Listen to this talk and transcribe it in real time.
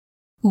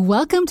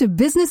Welcome to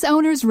Business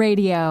Owners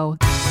Radio.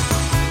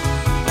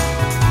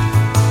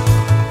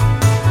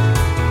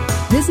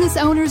 Business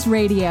Owners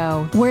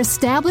Radio, where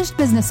established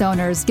business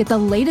owners get the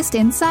latest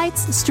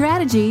insights,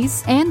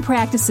 strategies, and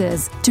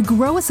practices to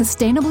grow a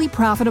sustainably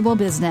profitable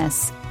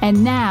business.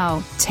 And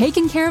now,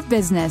 taking care of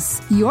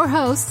business, your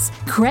hosts,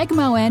 Craig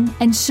Moen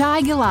and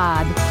Shai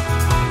Gilad.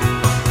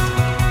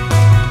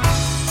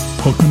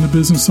 Welcome to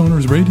Business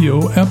Owners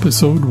Radio,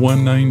 episode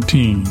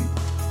 119.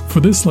 For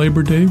this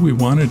Labor Day, we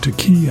wanted to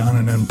key on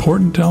an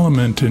important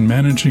element in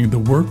managing the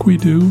work we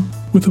do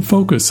with a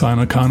focus on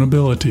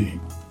accountability.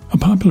 A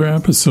popular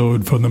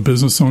episode from the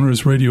Business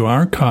Owners Radio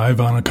archive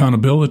on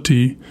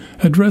accountability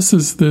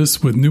addresses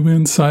this with new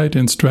insight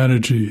and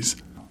strategies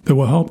that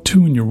will help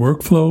tune your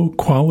workflow,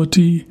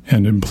 quality,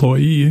 and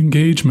employee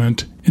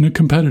engagement in a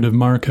competitive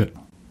market.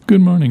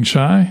 Good morning,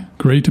 Shai.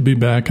 Great to be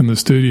back in the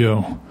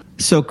studio.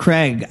 So,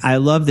 Craig, I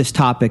love this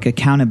topic,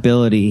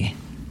 accountability.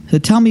 So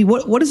tell me,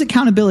 what does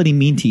accountability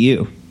mean to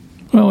you?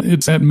 Well,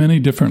 it's at many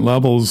different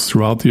levels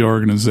throughout the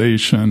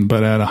organization,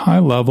 but at a high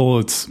level,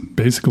 it's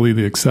basically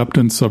the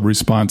acceptance of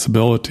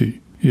responsibility.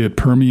 It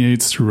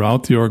permeates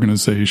throughout the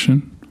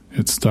organization.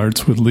 It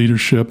starts with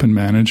leadership and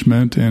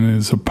management and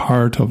is a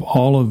part of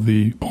all of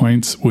the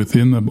points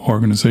within the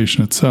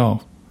organization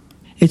itself.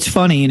 It's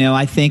funny,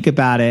 I think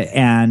about it,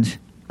 and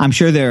I'm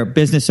sure there are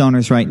business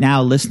owners right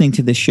now listening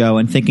to this show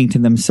and thinking to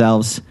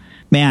themselves,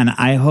 man,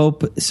 I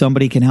hope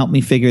somebody can help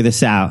me figure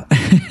this out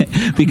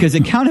because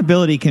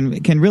accountability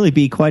can really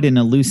be quite an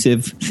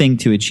elusive thing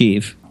to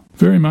achieve.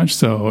 Very much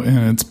so,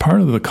 and it's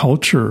part of the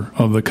culture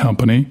of the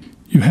company.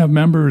 You have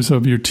members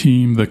of your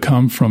team that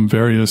come from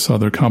various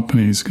other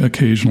companies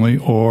occasionally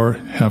or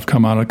have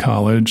come out of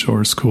college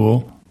or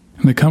school.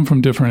 And they come from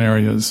different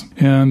areas,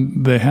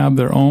 and they have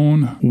their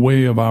own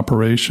way of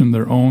operation,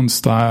 their own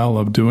style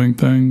of doing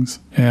things,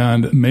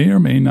 and may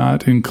or may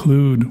not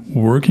include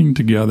working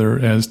together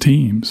as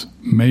teams,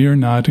 may or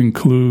not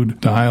include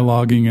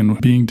dialoguing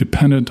and being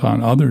dependent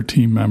on other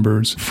team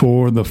members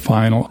for the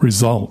final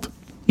result.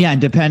 Yeah,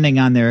 and depending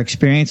on their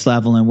experience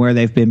level and where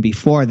they've been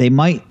before, they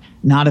might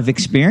not have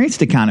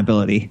experienced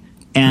accountability.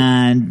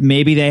 And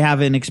maybe they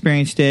haven't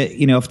experienced it,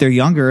 if they're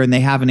younger and they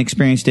haven't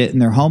experienced it in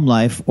their home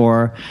life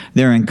or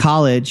they're in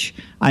college.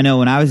 I know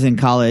when I was in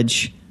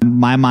college,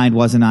 my mind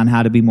wasn't on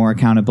how to be more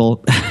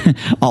accountable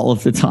all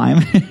of the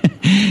time.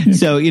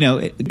 So,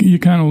 you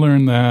kind of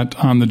learn that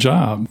on the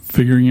job,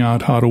 figuring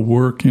out how to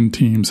work in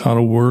teams, how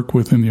to work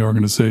within the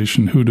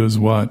organization, who does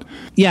what.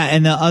 Yeah.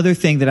 And the other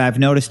thing that I've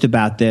noticed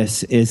about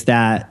this is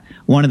that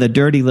one of the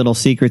dirty little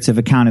secrets of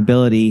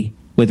accountability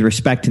with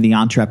respect to the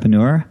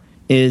entrepreneur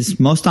is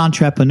most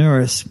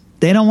entrepreneurs,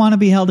 they don't want to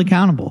be held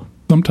accountable.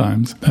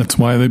 Sometimes. That's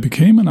why they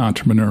became an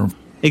entrepreneur.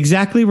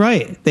 Exactly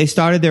right. They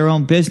started their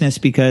own business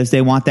because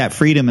they want that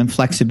freedom and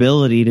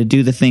flexibility to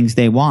do the things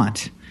they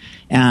want.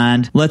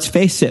 And let's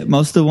face it,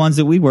 most of the ones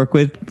that we work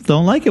with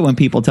don't like it when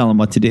people tell them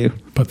what to do.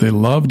 But they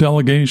love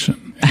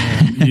delegation.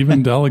 And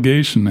even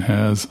delegation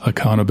has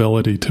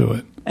accountability to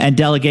it. And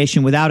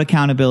delegation without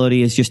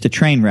accountability is just a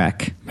train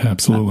wreck.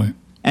 Absolutely.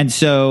 And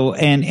so,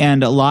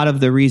 and a lot of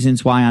the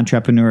reasons why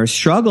entrepreneurs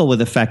struggle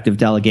with effective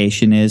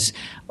delegation is,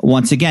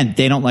 once again,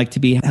 they don't like to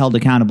be held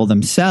accountable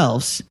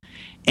themselves.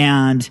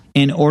 And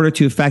in order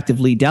to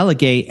effectively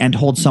delegate and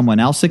hold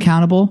someone else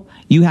accountable,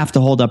 you have to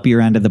hold up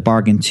your end of the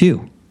bargain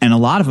too. And a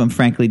lot of them,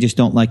 frankly, just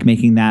don't like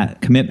making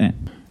that commitment.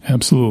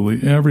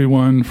 Absolutely.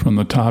 Everyone from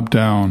the top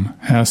down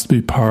has to be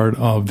part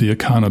of the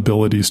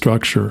accountability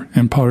structure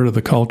and part of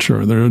the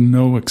culture. There are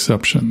no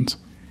exceptions.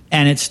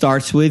 And it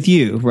starts with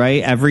you,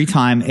 right? Every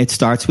time it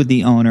starts with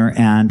the owner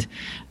and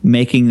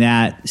making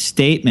that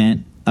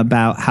statement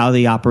about how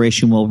the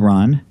operation will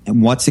run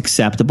and what's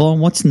acceptable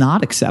and what's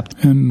not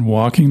acceptable. And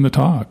walking the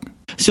talk.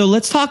 So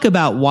let's talk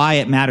about why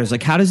it matters.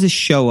 Like, how does this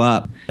show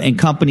up in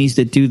companies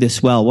that do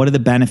this well? What are the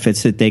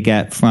benefits that they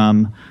get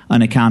from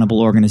an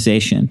accountable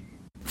organization?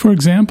 For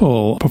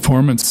example,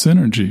 performance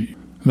synergy.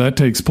 That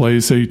takes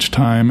place each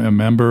time a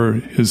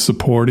member is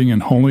supporting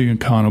and holding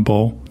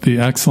accountable the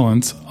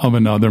excellence of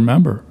another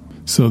member.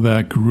 So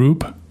that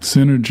group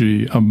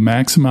synergy of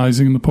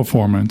maximizing the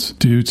performance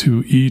due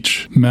to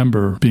each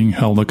member being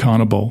held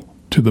accountable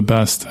to the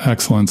best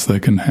excellence they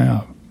can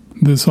have.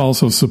 This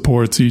also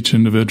supports each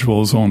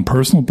individual's own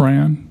personal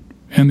brand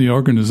and the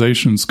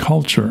organization's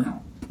culture.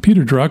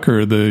 Peter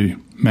Drucker, the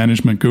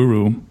management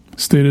guru,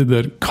 stated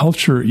that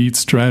culture eats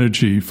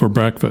strategy for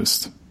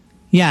breakfast.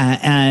 Yeah,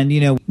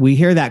 and we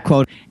hear that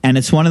quote, and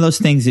it's one of those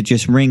things that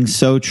just rings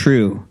so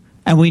true.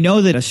 And we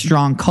know that a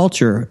strong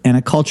culture and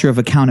a culture of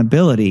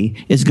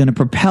accountability is going to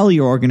propel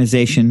your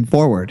organization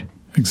forward.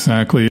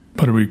 Exactly.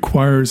 But it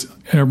requires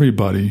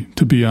everybody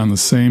to be on the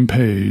same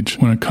page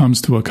when it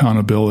comes to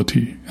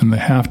accountability. And they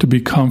have to be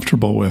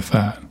comfortable with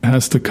that. It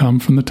has to come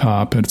from the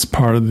top. It's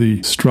part of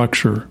the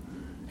structure.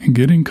 And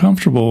getting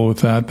comfortable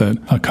with that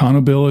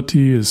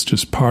accountability is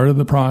just part of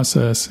the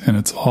process, and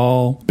it's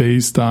all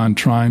based on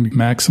trying to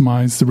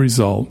maximize the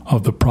result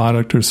of the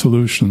product or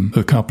solution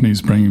the company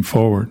is bringing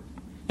forward.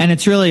 And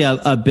it's really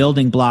a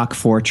building block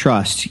for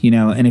trust,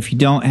 and if you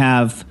don't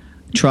have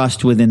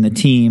trust within the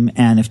team.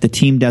 And if the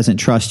team doesn't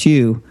trust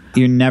you,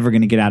 you're never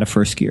going to get out of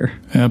first gear.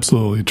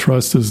 Absolutely.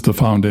 Trust is the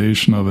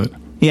foundation of it.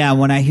 Yeah,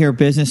 when I hear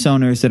business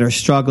owners that are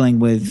struggling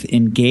with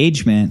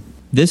engagement,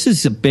 this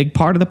is a big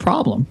part of the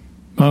problem.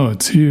 Oh,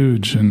 it's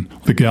huge. And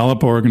the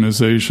Gallup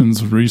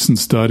organization's recent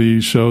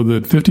study showed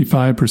that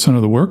 55%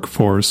 of the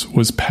workforce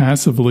was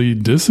passively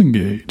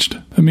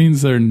disengaged. That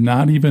means they're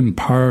not even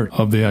part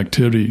of the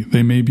activity.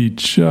 They may be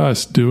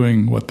just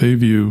doing what they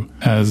view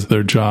as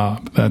their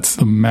job. That's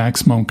the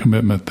maximum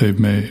commitment they've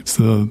made.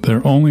 So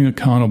they're only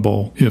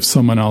accountable if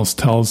someone else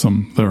tells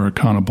them they're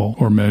accountable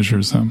or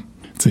measures them.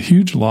 It's a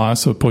huge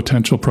loss of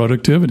potential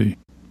productivity.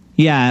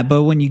 Yeah,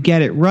 but when you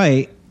get it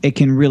right, it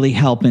can really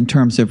help in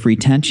terms of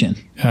retention.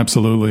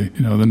 Absolutely.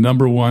 The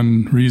number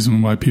one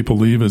reason why people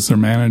leave is their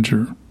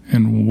manager.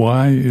 And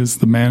why is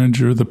the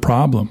manager the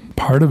problem?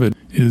 Part of it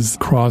is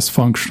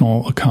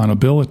cross-functional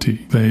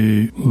accountability.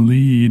 They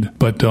lead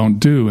but don't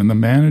do, and the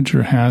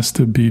manager has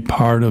to be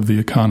part of the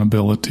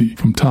accountability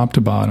from top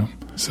to bottom.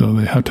 So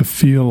they have to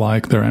feel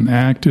like they're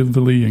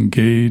actively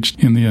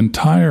engaged in the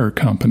entire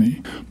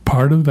company.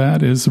 Part of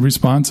that is the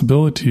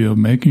responsibility of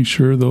making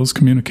sure those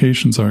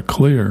communications are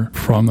clear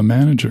from the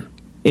manager.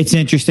 It's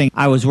interesting.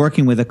 I was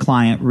working with a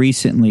client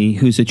recently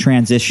who's a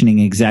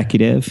transitioning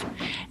executive,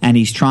 and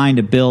he's trying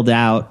to build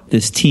out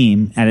this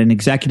team at an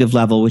executive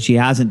level, which he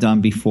hasn't done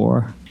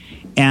before.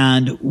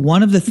 And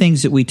one of the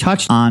things that we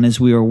touched on as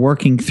we were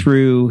working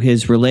through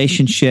his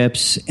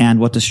relationships and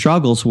what the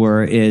struggles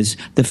were is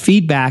the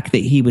feedback that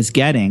he was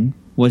getting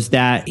was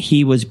that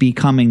he was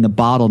becoming the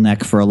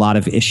bottleneck for a lot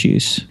of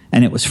issues,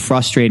 and it was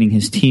frustrating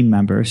his team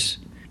members.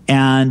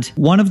 And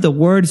one of the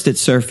words that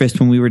surfaced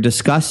when we were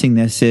discussing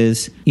this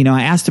is,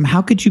 I asked him,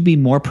 how could you be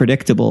more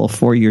predictable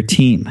for your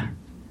team?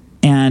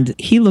 And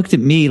he looked at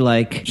me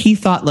like he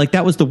thought like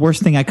that was the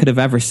worst thing I could have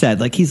ever said.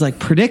 Like, he's like,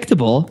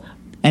 predictable?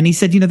 And he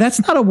said, that's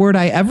not a word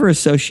I ever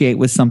associate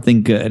with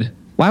something good.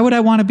 Why would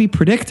I want to be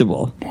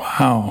predictable?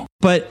 Wow.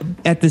 But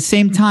at the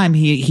same time,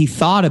 he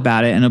thought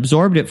about it and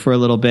absorbed it for a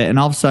little bit. And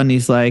all of a sudden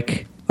he's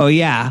like, oh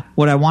yeah,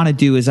 what I want to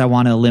do is I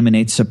want to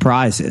eliminate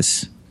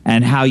surprises.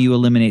 And how you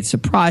eliminate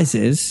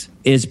surprises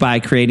is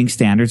by creating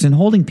standards and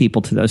holding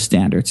people to those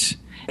standards.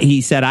 He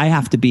said, I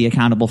have to be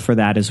accountable for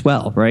that as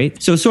well, right?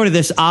 So sort of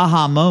this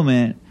aha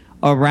moment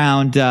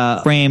around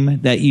a frame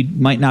that you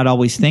might not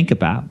always think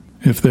about.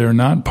 If they're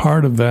not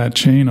part of that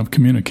chain of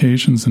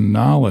communications and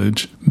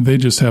knowledge, they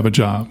just have a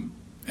job.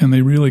 And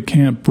they really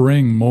can't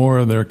bring more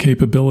of their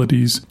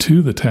capabilities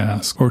to the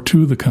task or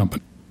to the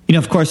company.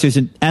 Of course, there's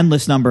an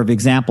endless number of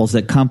examples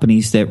that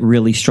companies that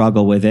really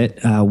struggle with it.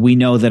 We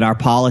know that our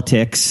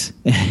politics,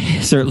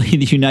 certainly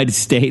in the United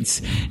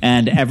States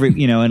and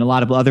in a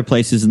lot of other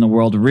places in the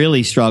world,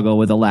 really struggle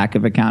with a lack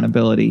of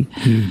accountability.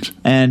 Huge.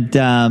 And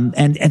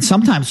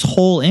sometimes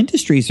whole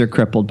industries are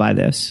crippled by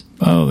this.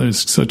 Oh,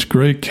 there's such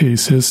great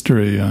case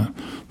history. The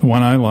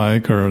one I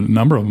like, or a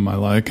number of them I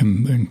like,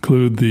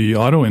 include the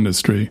auto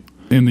industry.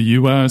 In the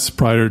U.S.,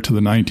 prior to the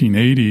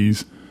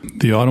 1980s,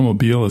 the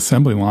automobile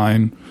assembly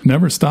line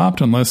never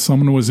stopped unless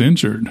someone was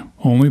injured.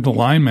 Only the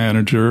line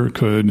manager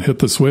could hit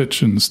the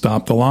switch and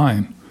stop the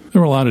line. There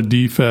were a lot of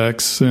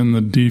defects, and the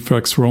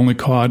defects were only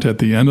caught at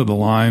the end of the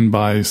line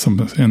by some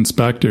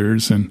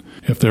inspectors. And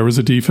if there was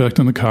a defect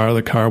in the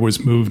car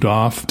was moved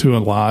off to a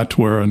lot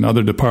where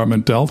another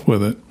department dealt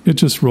with it. It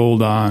just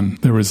rolled on.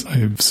 There was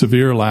a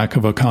severe lack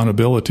of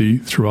accountability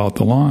throughout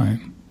the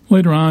line.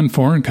 Later on,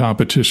 foreign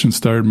competition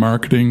started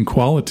marketing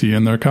quality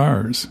in their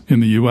cars. In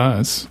the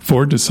U.S.,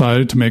 Ford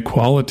decided to make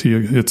quality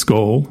its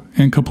goal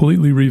and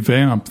completely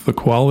revamp the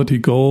quality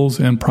goals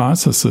and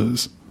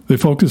processes. They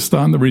focused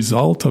on the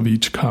result of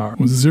each car.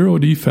 Zero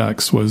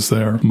defects was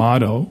their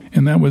motto,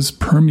 and that was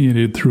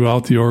permeated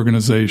throughout the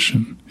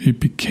organization. It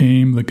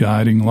became the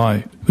guiding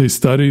light. They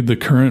studied the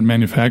current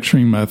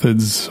manufacturing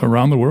methods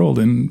around the world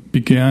and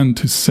began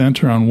to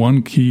center on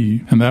one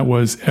key, and that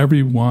was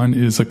everyone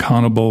is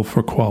accountable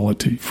for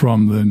quality.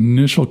 From the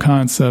initial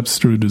concepts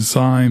through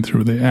design,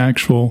 through the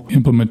actual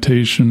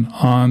implementation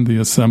on the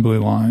assembly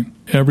line,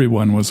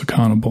 everyone was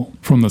accountable.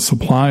 From the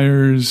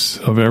suppliers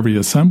of every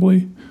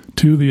assembly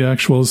to the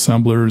actual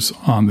assemblers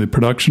on the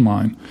production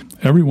line.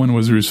 Everyone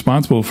was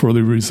responsible for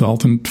the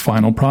resultant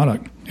final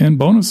product. And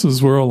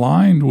bonuses were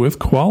aligned with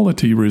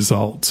quality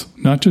results,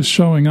 not just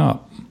showing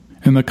up.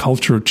 And the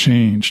culture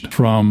changed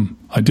from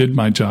I did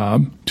my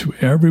job to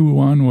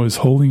everyone was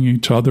holding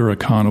each other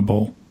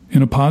accountable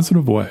in a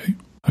positive way.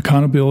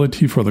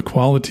 Accountability for the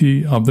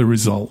quality of the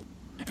result.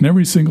 And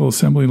every single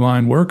assembly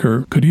line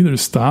worker could either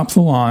stop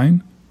the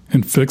line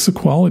and fix a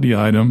quality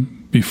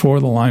item before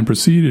the line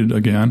proceeded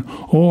again,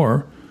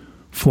 or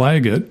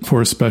flag it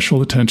for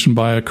special attention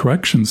by a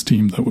corrections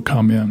team that would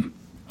come in.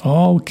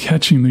 All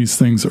catching these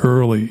things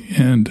early,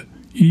 and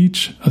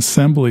each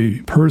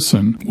assembly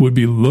person would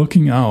be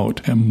looking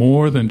out at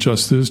more than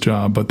just his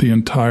job, but the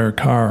entire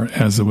car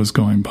as it was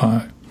going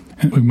by.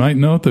 And we might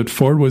note that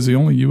Ford was the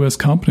only U.S.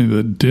 company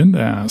that didn't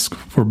ask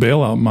for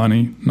bailout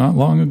money not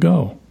long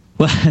ago.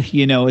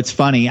 Well, it's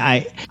funny.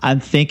 I'm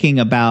thinking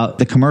about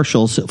the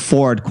commercials,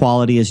 Ford,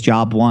 quality is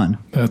job one.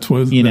 That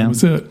was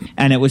it.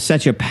 And it was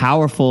such a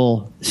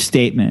powerful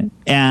statement.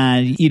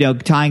 And,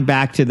 tying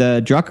back to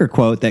the Drucker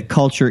quote that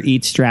culture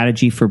eats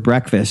strategy for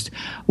breakfast.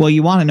 Well,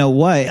 you want to know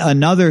what?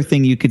 Another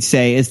thing you could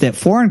say is that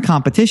foreign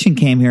competition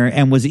came here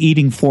and was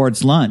eating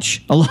Ford's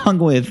lunch along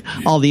with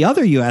all the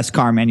other U.S.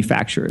 car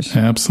manufacturers.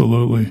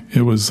 Absolutely.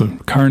 It was a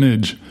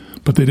carnage.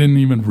 But they didn't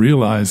even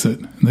realize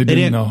it. They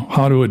didn't know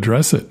how to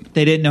address it.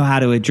 They didn't know how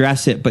to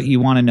address it, but you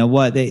want to know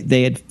what?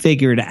 They had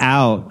figured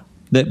out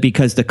that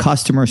because the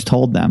customers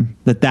told them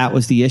that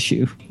was the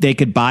issue. They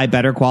could buy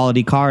better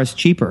quality cars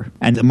cheaper,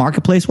 and the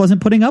marketplace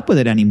wasn't putting up with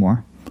it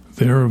anymore.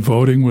 They were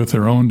voting with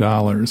their own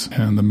dollars,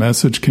 and the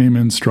message came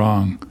in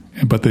strong,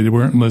 but they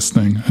weren't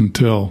listening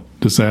until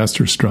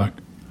disaster struck.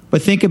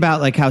 But think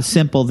about like how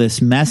simple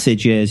this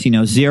message is,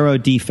 0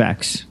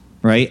 defects.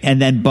 Right?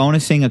 And then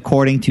bonusing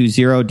according to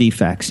 0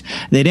 defects.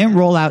 They didn't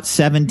roll out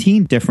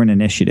 17 different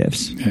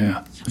initiatives.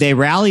 Yeah. They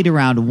rallied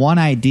around one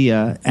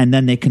idea, and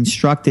then they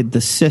constructed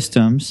the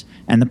systems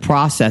and the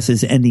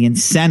processes and the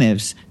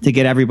incentives to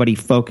get everybody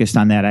focused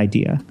on that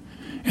idea.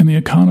 And the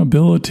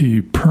accountability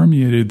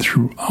permeated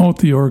throughout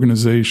the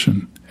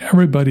organization.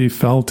 Everybody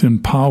felt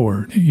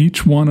empowered.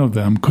 Each one of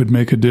them could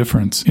make a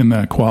difference in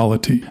that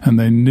quality. And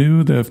they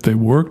knew that if they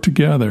worked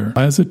together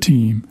as a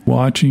team,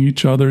 watching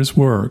each other's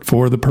work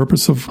for the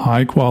purpose of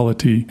high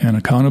quality and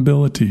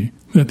accountability,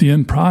 that the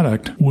end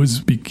product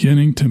was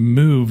beginning to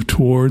move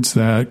towards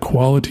that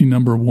quality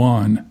number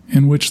one,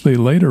 in which they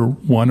later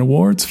won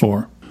awards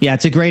for. Yeah,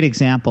 it's a great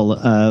example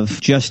of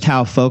just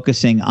how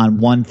focusing on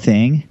one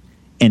thing,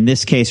 in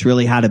this case,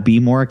 really how to be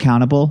more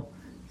accountable,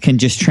 can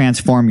just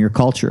transform your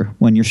culture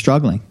when you're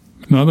struggling.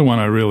 Another one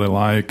I really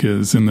like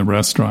is in the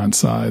restaurant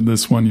side.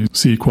 This one you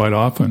see quite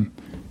often.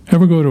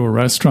 Ever go to a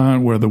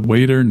restaurant where the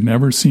waiter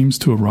never seems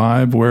to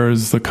arrive,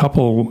 whereas the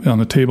couple on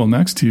the table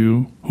next to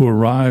you who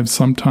arrived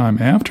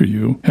sometime after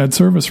you had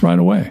service right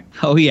away?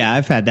 Oh, yeah,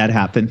 I've had that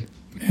happen.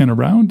 And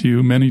around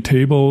you, many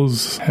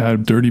tables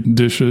had dirty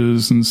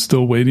dishes and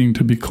still waiting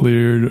to be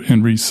cleared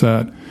and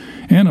reset.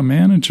 And a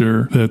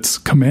manager that's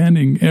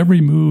commanding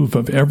every move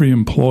of every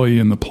employee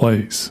in the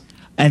place.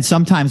 And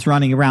sometimes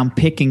running around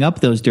picking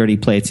up those dirty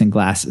plates and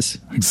glasses.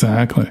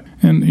 Exactly.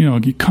 And,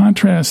 you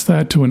contrast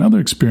that to another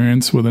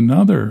experience with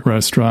another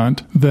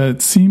restaurant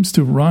that seems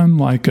to run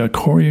like a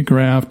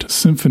choreographed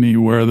symphony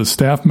where the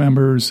staff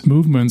members'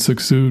 movements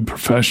exude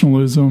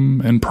professionalism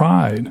and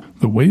pride.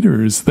 The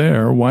waiter is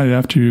there right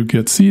after you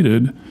get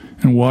seated,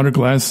 and water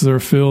glasses are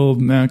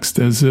filled next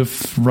as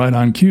if right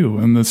on cue.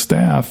 And the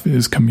staff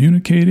is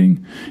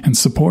communicating and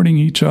supporting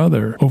each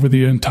other over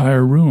the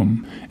entire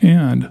room.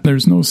 And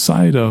there's no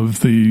sight of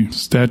the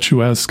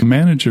statuesque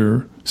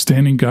manager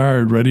standing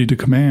guard ready to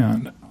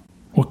command.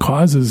 What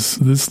causes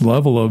this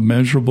level of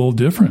measurable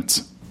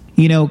difference?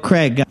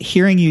 Craig,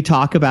 hearing you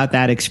talk about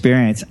that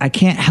experience, I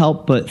can't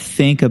help but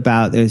think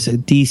about there's a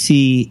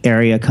DC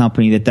area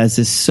company that does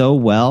this so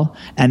well,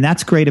 and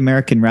that's Great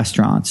American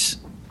Restaurants.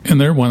 And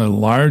they're one of the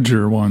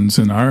larger ones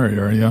in our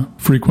area,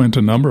 frequent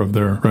a number of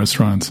their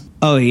restaurants.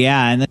 Oh,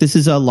 yeah. And this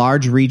is a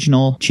large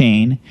regional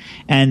chain,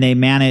 and they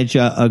manage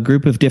a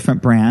group of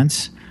different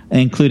brands,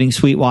 including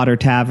Sweetwater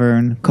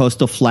Tavern,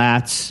 Coastal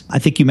Flats. I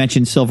think you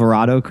mentioned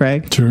Silverado,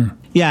 Craig. Sure.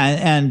 Yeah,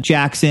 and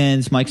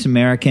Jackson's, Mike's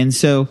American.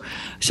 So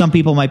some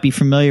people might be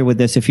familiar with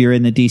this if you're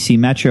in the DC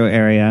metro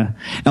area.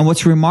 And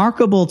what's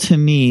remarkable to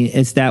me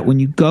is that when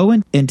you go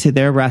into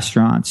their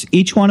restaurants,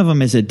 each one of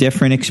them is a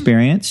different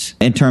experience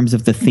in terms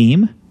of the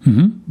theme.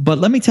 Mm-hmm. But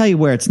let me tell you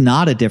where it's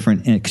not a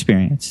different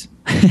experience.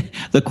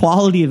 The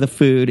quality of the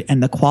food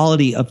and the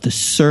quality of the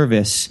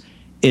service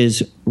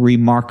is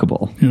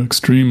remarkable. Yeah,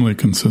 extremely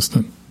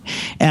consistent.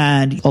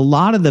 And a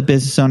lot of the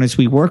business owners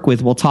we work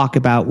with will talk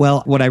about,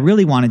 well, what I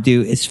really want to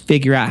do is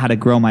figure out how to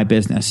grow my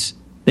business.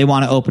 They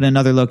want to open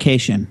another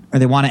location, or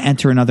they want to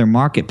enter another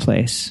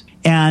marketplace.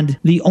 And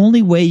the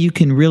only way you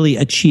can really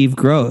achieve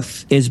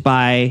growth is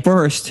by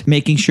first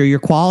making sure your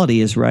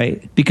quality is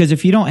right. Because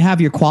if you don't have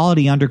your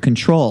quality under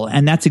control,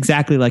 and that's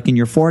exactly like in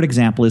your Ford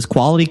example, is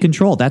quality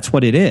control. That's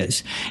what it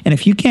is. And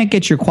if you can't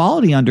get your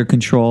quality under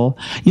control,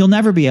 you'll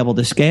never be able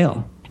to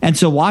scale. And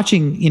so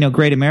watching,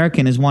 Great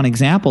American is one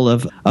example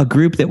of a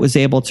group that was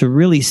able to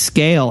really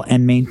scale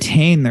and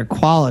maintain their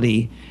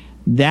quality.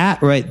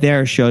 That right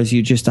there shows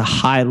you just a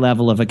high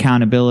level of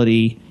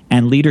accountability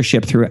and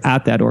leadership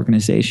throughout that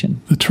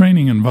organization. The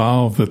training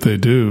involved that they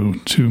do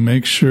to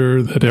make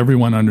sure that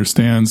everyone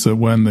understands that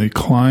when the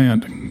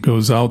client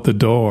goes out the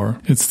door,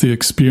 it's the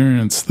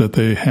experience that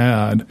they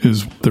had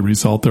is the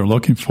result they're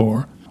looking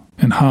for,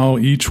 and how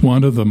each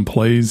one of them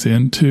plays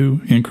into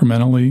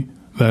incrementally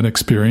that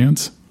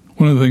experience.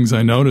 One of the things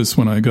I notice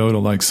when I go to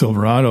like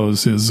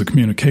Silverado's is the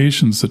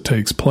communications that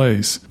takes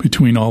place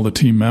between all the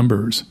team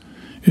members.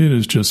 It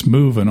is just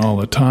moving all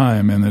the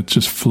time, and it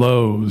just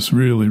flows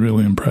really,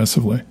 really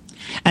impressively.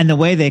 And the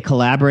way they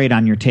collaborate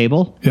on your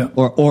table,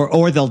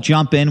 or they'll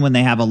jump in when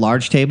they have a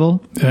large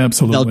table.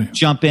 Absolutely. They'll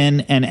jump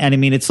in, and I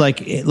mean, it's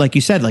like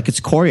you said, like it's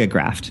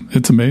choreographed.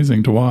 It's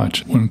amazing to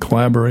watch. When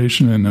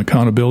collaboration and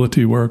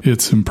accountability work,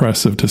 it's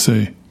impressive to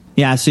see.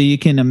 Yeah, so you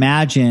can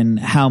imagine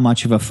how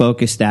much of a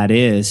focus that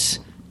is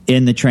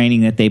in the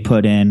training that they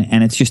put in,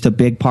 and it's just a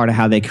big part of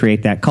how they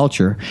create that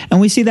culture. And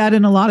we see that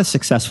in a lot of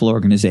successful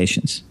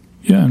organizations.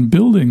 Yeah, and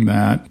building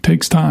that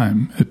takes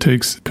time. It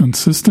takes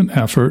consistent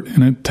effort,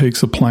 and it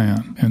takes a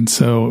plan. And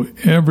so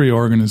every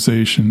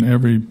organization,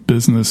 every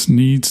business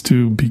needs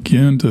to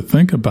begin to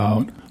think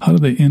about how do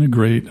they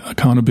integrate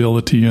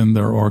accountability in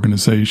their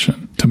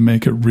organization to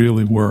make it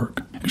really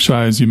work.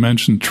 Shai, as you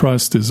mentioned,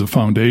 trust is a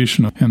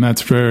foundation, and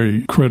that's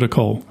very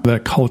critical.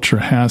 That culture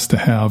has to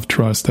have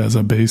trust as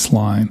a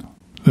baseline,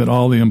 that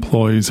all the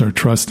employees are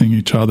trusting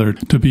each other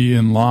to be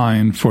in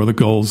line for the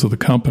goals of the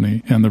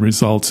company and the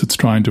results it's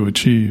trying to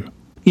achieve.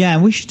 Yeah,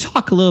 and we should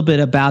talk a little bit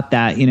about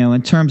that,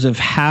 in terms of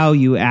how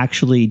you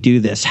actually do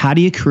this. How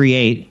do you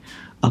create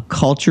a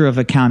culture of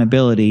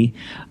accountability,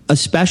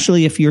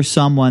 especially if you're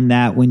someone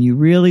that when you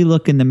really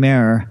look in the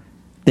mirror,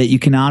 that you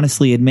can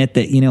honestly admit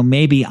that,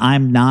 maybe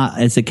I'm not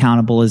as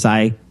accountable as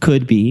I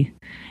could be,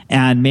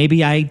 and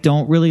maybe I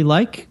don't really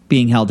like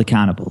being held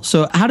accountable.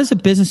 So how does a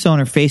business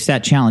owner face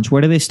that challenge?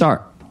 Where do they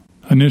start?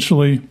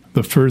 Initially,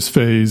 the first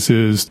phase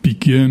is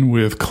begin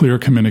with clear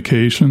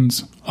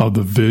communications of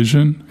the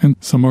vision. And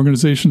some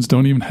organizations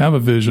don't even have a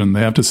vision.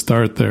 They have to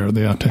start there.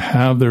 They have to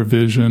have their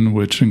vision,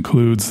 which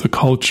includes the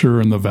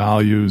culture and the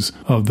values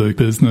of the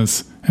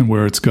business and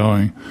where it's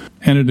going.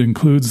 And it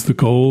includes the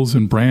goals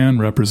and brand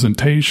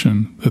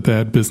representation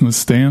that business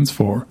stands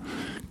for.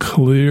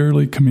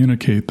 Clearly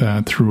communicate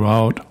that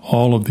throughout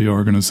all of the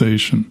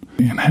organization.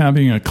 And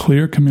having a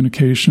clear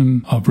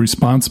communication of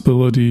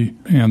responsibility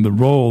and the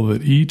role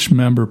that each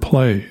member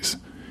plays.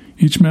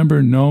 Each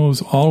member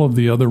knows all of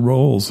the other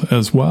roles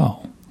as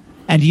well.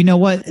 And you know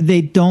what?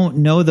 They don't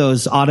know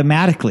those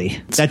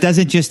automatically. That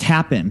doesn't just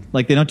happen.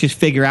 Like they don't just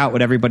figure out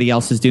what everybody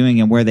else is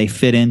doing and where they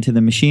fit into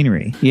the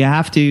machinery. You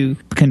have to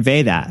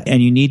convey that,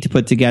 and you need to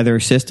put together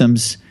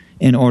systems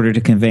in order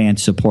to convey and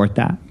support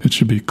that. It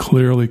should be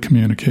clearly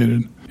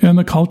communicated. And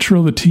the culture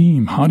of the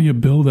team. How do you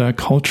build that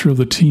culture of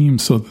the team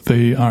so that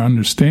they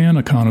understand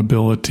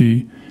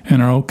accountability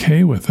and are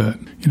okay with it?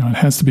 It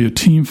has to be a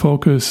team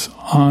focus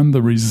on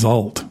the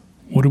result.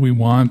 What do we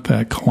want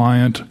that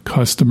client,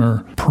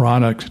 customer,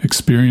 product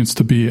experience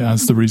to be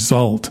as the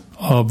result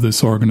of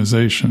this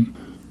organization?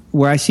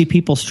 Where I see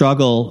people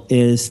struggle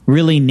is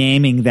really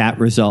naming that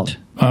result.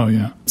 Oh,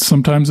 yeah.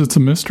 Sometimes it's a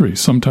mystery.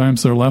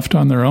 Sometimes they're left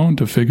on their own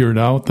to figure it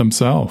out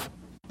themselves.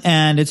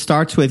 And it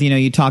starts with,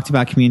 you talked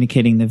about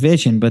communicating the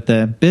vision, but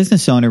the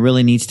business owner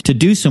really needs to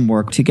do some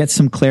work to get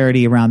some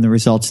clarity around the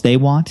results they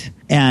want.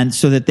 And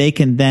so that they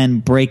can then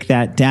break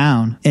that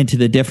down into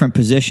the different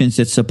positions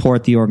that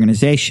support the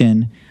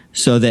organization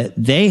so that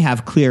they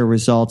have clear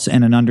results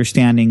and an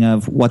understanding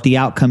of what the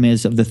outcome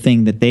is of the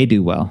thing that they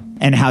do well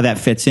and how that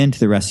fits into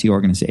the rest of the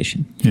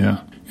organization.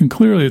 Yeah. And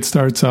clearly it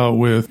starts out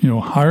with,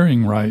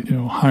 hiring right,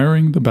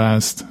 hiring the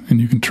best, and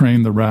you can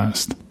train the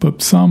rest.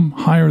 But some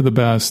hire the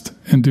best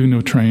and do no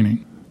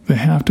training. They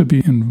have to be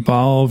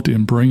involved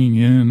in bringing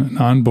in and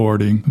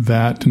onboarding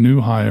that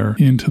new hire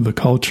into the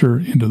culture,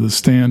 into the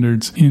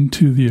standards,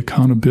 into the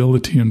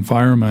accountability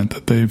environment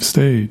that they've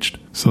staged.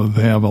 So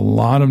they have a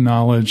lot of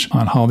knowledge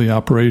on how the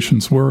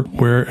operations work,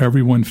 where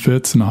everyone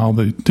fits, and how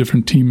the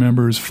different team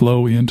members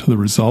flow into the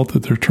result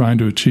that they're trying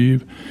to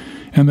achieve,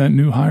 and that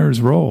new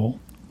hire's role.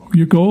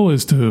 Your goal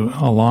is to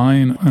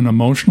align an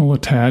emotional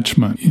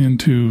attachment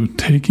into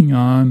taking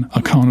on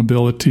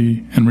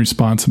accountability and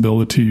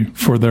responsibility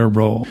for their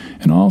role,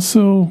 and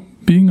also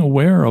being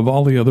aware of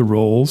all the other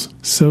roles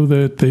so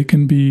that they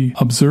can be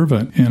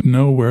observant and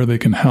know where they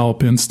can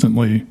help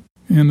instantly.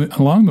 And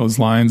along those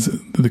lines,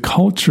 the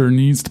culture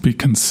needs to be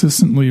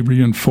consistently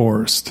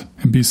reinforced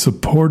and be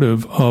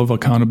supportive of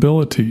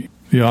accountability.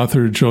 The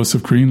author,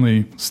 Joseph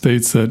Greenlee,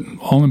 states that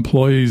all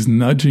employees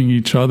nudging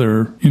each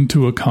other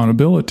into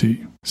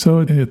accountability. So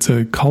it's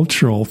a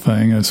cultural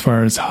thing as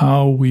far as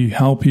how we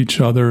help each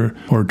other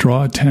or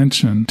draw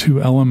attention to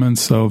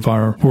elements of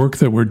our work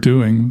that we're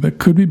doing that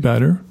could be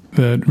better,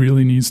 that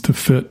really needs to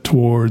fit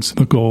towards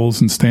the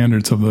goals and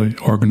standards of the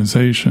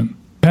organization.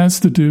 It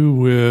has to do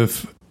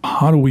with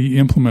how do we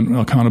implement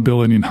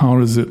accountability and how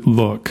does it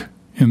look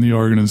in the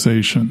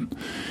organization.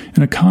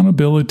 And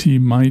accountability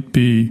might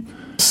be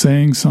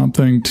saying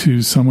something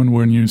to someone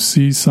when you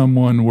see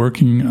someone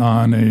working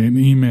on an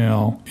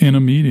email in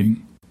a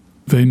meeting.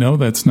 They know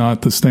that's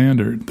not the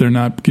standard. They're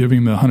not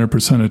giving the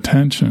 100%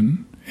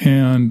 attention.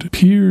 And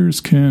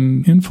peers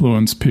can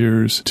influence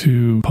peers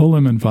to pull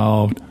them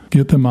involved,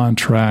 get them on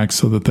track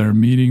so that they're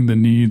meeting the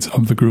needs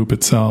of the group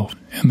itself.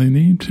 And they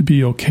need to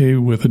be okay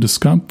with the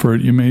discomfort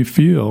you may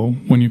feel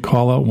when you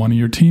call out one of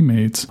your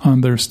teammates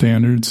on their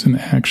standards and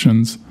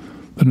actions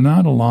that are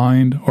not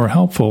aligned or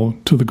helpful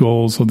to the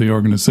goals of the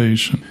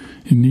organization.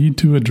 You need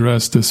to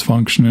address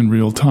dysfunction in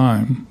real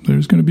time.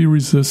 There's going to be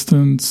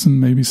resistance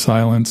and maybe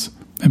silence.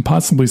 and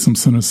possibly some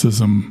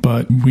cynicism,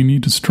 but we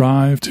need to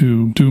strive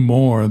to do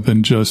more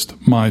than just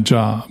my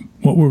job.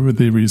 What were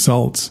the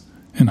results,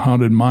 and how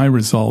did my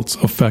results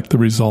affect the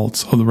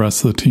results of the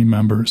rest of the team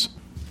members?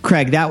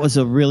 Craig, that was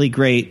a really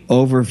great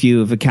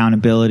overview of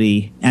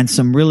accountability and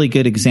some really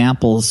good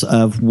examples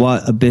of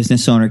what a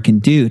business owner can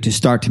do to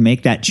start to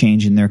make that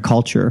change in their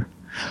culture.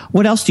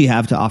 What else do you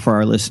have to offer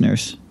our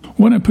listeners?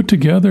 What I put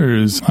together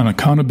is an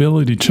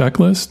accountability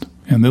checklist,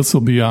 and this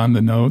will be on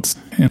the notes,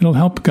 and it'll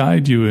help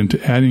guide you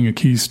into adding a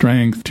key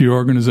strength to your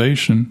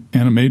organization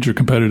and a major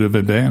competitive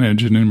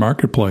advantage in your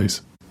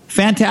marketplace.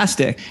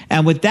 Fantastic.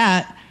 And with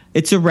that,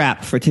 it's a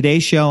wrap for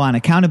today's show on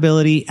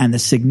accountability and the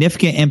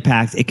significant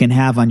impact it can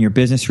have on your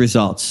business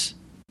results.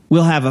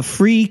 We'll have a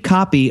free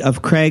copy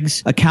of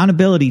Craig's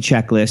accountability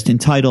checklist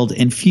entitled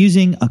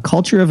Infusing a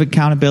Culture of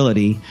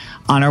Accountability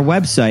on our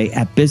website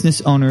at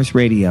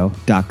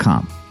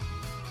businessownersradio.com.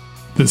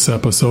 This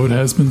episode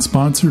has been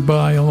sponsored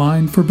by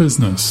Align for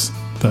Business.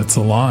 That's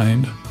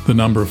aligned, the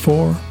number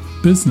 4,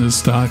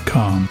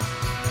 business.com.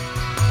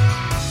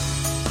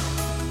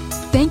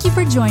 Thank you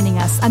for joining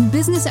us on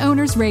Business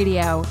Owners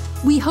Radio.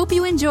 We hope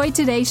you enjoyed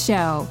today's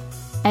show.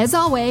 As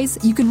always,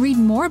 you can read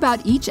more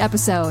about each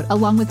episode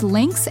along with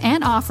links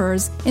and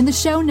offers in the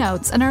show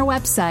notes on our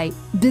website,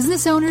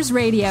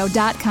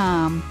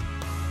 businessownersradio.com.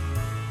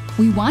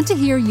 We want to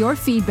hear your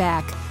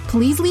feedback.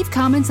 Please leave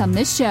comments on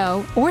this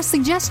show or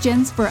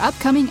suggestions for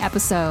upcoming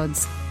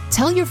episodes.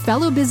 Tell your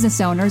fellow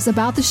business owners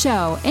about the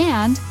show,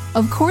 and,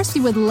 of course, we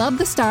would love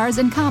the stars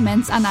and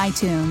comments on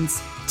iTunes.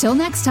 Till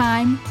next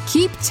time,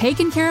 keep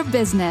taking care of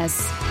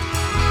business.